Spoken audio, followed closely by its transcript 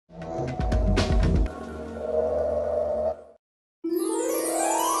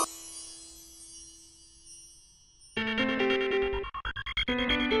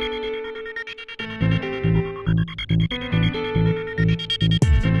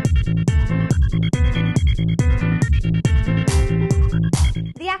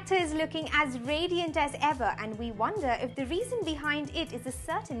looking as radiant as ever, and we wonder if the reason behind it is a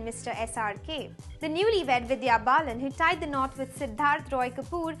certain Mr SRK. The newlywed Vidya Balan, who tied the knot with Siddharth Roy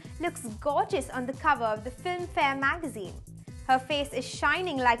Kapur, looks gorgeous on the cover of the Filmfare magazine. Her face is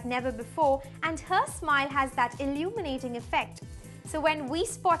shining like never before, and her smile has that illuminating effect. So when we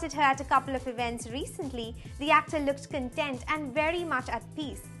spotted her at a couple of events recently, the actor looked content and very much at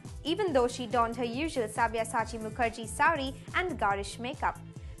peace, even though she donned her usual Sabyasachi Mukherjee sari and garish makeup.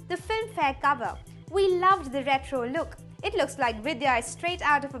 The Filmfare cover. We loved the retro look. It looks like Vidya is straight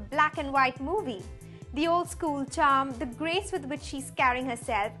out of a black and white movie. The old school charm, the grace with which she's carrying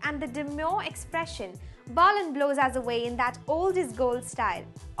herself, and the demure expression, Balan blows us away in that old is gold style.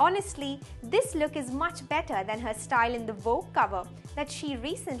 Honestly, this look is much better than her style in the Vogue cover that she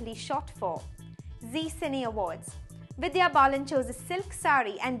recently shot for. Zee Cine Awards. Vidya Balan chose a silk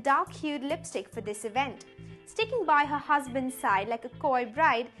sari and dark-hued lipstick for this event. Sticking by her husband's side like a coy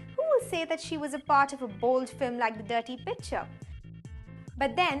bride, who will say that she was a part of a bold film like The Dirty Picture?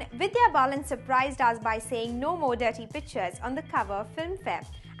 But then, Vidya Balan surprised us by saying no more dirty pictures on the cover of Filmfare.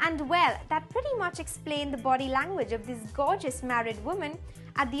 And well, that pretty much explained the body language of this gorgeous married woman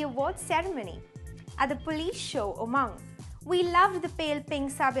at the awards ceremony. At the police show Umang, we loved the pale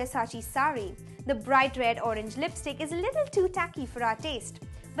pink Sabyasachi sari. The bright red orange lipstick is a little too tacky for our taste.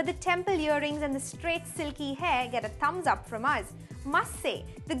 But the temple earrings and the straight silky hair get a thumbs up from us. Must say,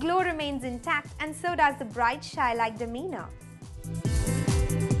 the glow remains intact, and so does the bright shy-like demeanor.